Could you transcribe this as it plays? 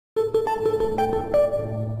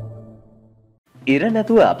ඉර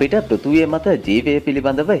නැතුව අපිට පෘථුවිය මත ජීවය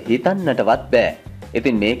පිළිබඳව හිතන්නටවත් බෑ.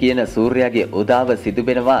 ඉතින් මේ කියන සූර්යාගේ උදාව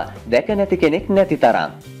සිදුවෙනවා දැක නැති කෙනෙක් නැති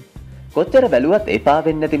තරම්. කොච්චර බැලුවත් එපා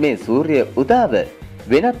වෙන්නේ නැති මේ සූර්ය උදාව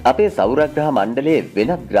වෙනත් අපේ සෞරග්‍රහ මණ්ඩලයේ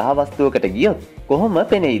වෙනත් ග්‍රහ වස්තුවකට ගියොත් කොහොම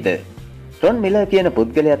පෙනෙයිද? ටොන් මිලර් කියන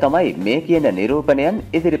පුද්ගලයා තමයි මේ කියන නිරූපණයන්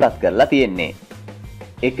ඉදිරිපත් කරලා තියෙන්නේ.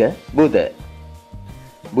 1. බුධ.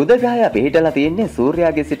 බුධ ග්‍රහය පිහිටලා තියෙන්නේ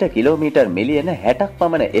සූර්යාගේ සිට කිලෝමීටර් මිලියන 60ක්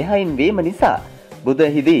පමණ එහයින් වීම නිසා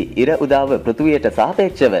බුධහිදී ඉර උදාව පෘථුවියට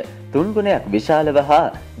සාපේක්ෂව 3 ගුණයක් විශාලව හා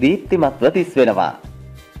දීප්තිමත්ව දිස් වෙනවා.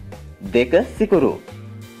 2. සිකුරු.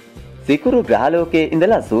 සිකුරු ග්‍රහලෝකයේ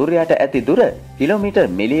ඉඳලා සූර්යාට ඇති දුර කිලෝමීටර්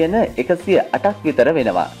මිලියන 108ක් විතර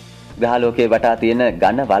වෙනවා. ග්‍රහලෝකයේ වටා තියෙන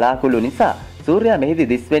ඝන වලාකුළු නිසා සූර්යා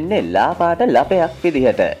මෙහිදී දිස් වෙන්නේ ලා පාට ලපයක්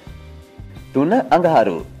විදිහට. 3.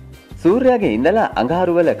 අඟහරු. සූර්යාගේ ඉඳලා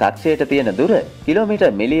අඟහරු වල කක්ෂයට තියෙන දුර කිලෝමීටර්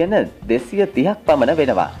මිලියන 230ක් පමණ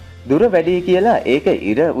වෙනවා. දුර වැඩි කියලා ඒක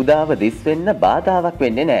ඉර උදාව දිස් වෙන්න බාධාවක්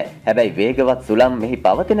වෙන්නේ නැහැ. හැබැයි වේගවත් සුළං මෙහි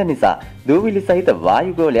පවතින නිසා දූවිලි සහිත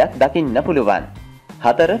වායු ගෝලයක් දකින්න පුළුවන්.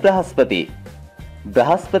 4. බ්‍රහස්පති.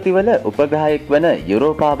 බ්‍රහස්පති වල උපග්‍රහයක් වන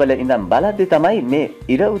යුරෝපාවල ඉඳන් බලද්දි තමයි මේ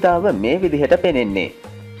ඉර උදාව මේ විදිහට පෙනෙන්නේ.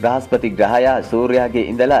 බ්‍රහස්පති ග්‍රහයා සූර්යාගේ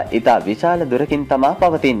ඉඳලා ඉතා විශාල දුරකින් තමා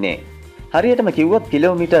පවතින්නේ. හරියටම කිව්වොත්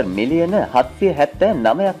කිලෝමීටර් මිලියන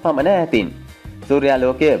 779ක් පමණ ඈතින්.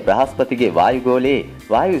 සූර්යාලෝකයේ බ්‍රහස්පතිගේ වායුගෝලයේ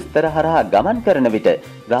වායු ස්තර හරහා ගමන් කරන විට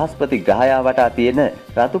බ්‍රහස්පති ග්‍රහයා වටා තියෙන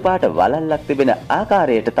රතු පාට වලල්ලක් තිබෙන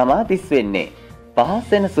ආකාරයට තමා දිස් වෙන්නේ. 5.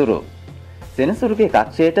 සෙනසුරු. සෙනසුරුගේ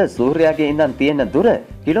කක්ෂයට සූර්යාගේ ඉඳන් තියෙන දුර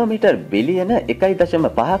කිලෝමීටර් බිලියන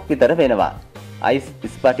 1.5ක් විතර වෙනවා. අයිස්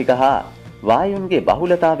ස්පටික හා වායුන්ගේ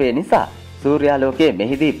බහුලතාවය නිසා සූර්යාලෝකයේ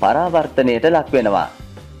මෙහිදී පරාවර්තනයට ලක් වෙනවා.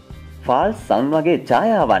 ෆාල්ස් සන් වගේ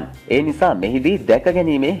ඡායාවන් ඒ නිසා මෙහිදී දැක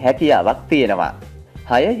ගැනීමේ හැකියාවක් තියෙනවා.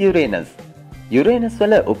 6. යුරේනස්. යුරේනස්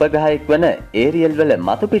වල උපග්‍රහයක් වන ඒරියල් වල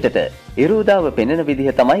මතු පිටට ඉර උදාව පෙනෙන විදිහ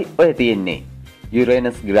තමයි ඔය තියෙන්නේ.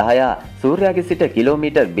 යුරේනස් ග්‍රහයා සූර්යාගේ සිට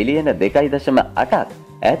කිලෝමීටර් බිලියන 2.8ක්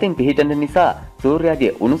ඈතින් පිහිටන නිසා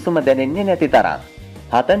සූර්යාගේ උණුසුම දැනෙන්නේ නැති තරම්.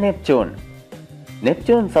 7. නෙප්චූන්.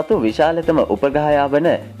 නෙප්චූන් සතු විශාලතම උපග්‍රහය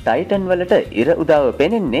වන ටයිටන් වලට ඉර උදාව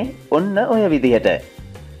පෙනෙන්නේ ඔන්න ඔය විදිහට.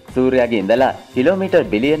 සූර්යාගේ ඉඳලා කිලෝමීටර්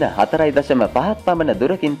බිලියන 4.5ක් පමණ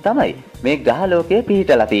දුරකින් තමයි මේ ග්‍රහලෝකය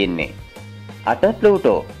පිහිටලා තියෙන්නේ. 8.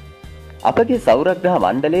 ප්ලූටෝ. අපගේ සෞරග්‍රහ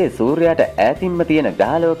මණ්ඩලයේ සූර්යාට ඈතින්ම තියෙන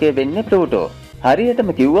ග්‍රහලෝකය වෙන්නේ ප්ලූටෝ.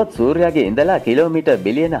 හරියටම කිව්වොත් සූර්යාගේ ඉඳලා කිලෝමීටර්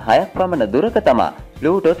බිලියන 6ක් පමණ දුරක තමයි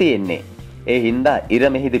ප්ලූටෝ තියෙන්නේ. ඒ හින්දා ඉර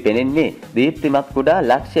මෙහිදී පෙනෙන්නේ දීප්තිමත් කුඩා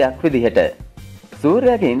ලක්ෂයක් විදිහට.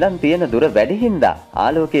 සූර්යාගේ ඉඳන් තියෙන දුර වැඩි හින්දා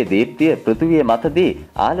ආලෝකයේ දීප්තිය පෘථිවිය මතදී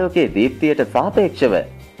ආලෝකයේ දීප්තියට සාපේක්ෂව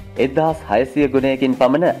 1600 ගුණයකින්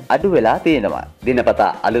පමණ අඩු වෙලා තියෙනවා.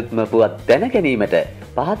 දිනපතා අලුත්ම පුවත් දැන ගැනීමට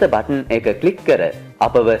පහත බටන් එක ක්ලික් කර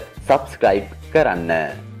අපව සබ්ස්ක්‍රයිබ් කරන්න.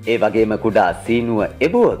 ඒ වගේම කුඩා සීනුව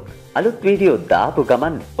එබුවොත් අලුත් වීඩියෝ දාපු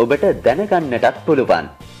ගමන් ඔබට දැනගන්නටත් පුළුවන්.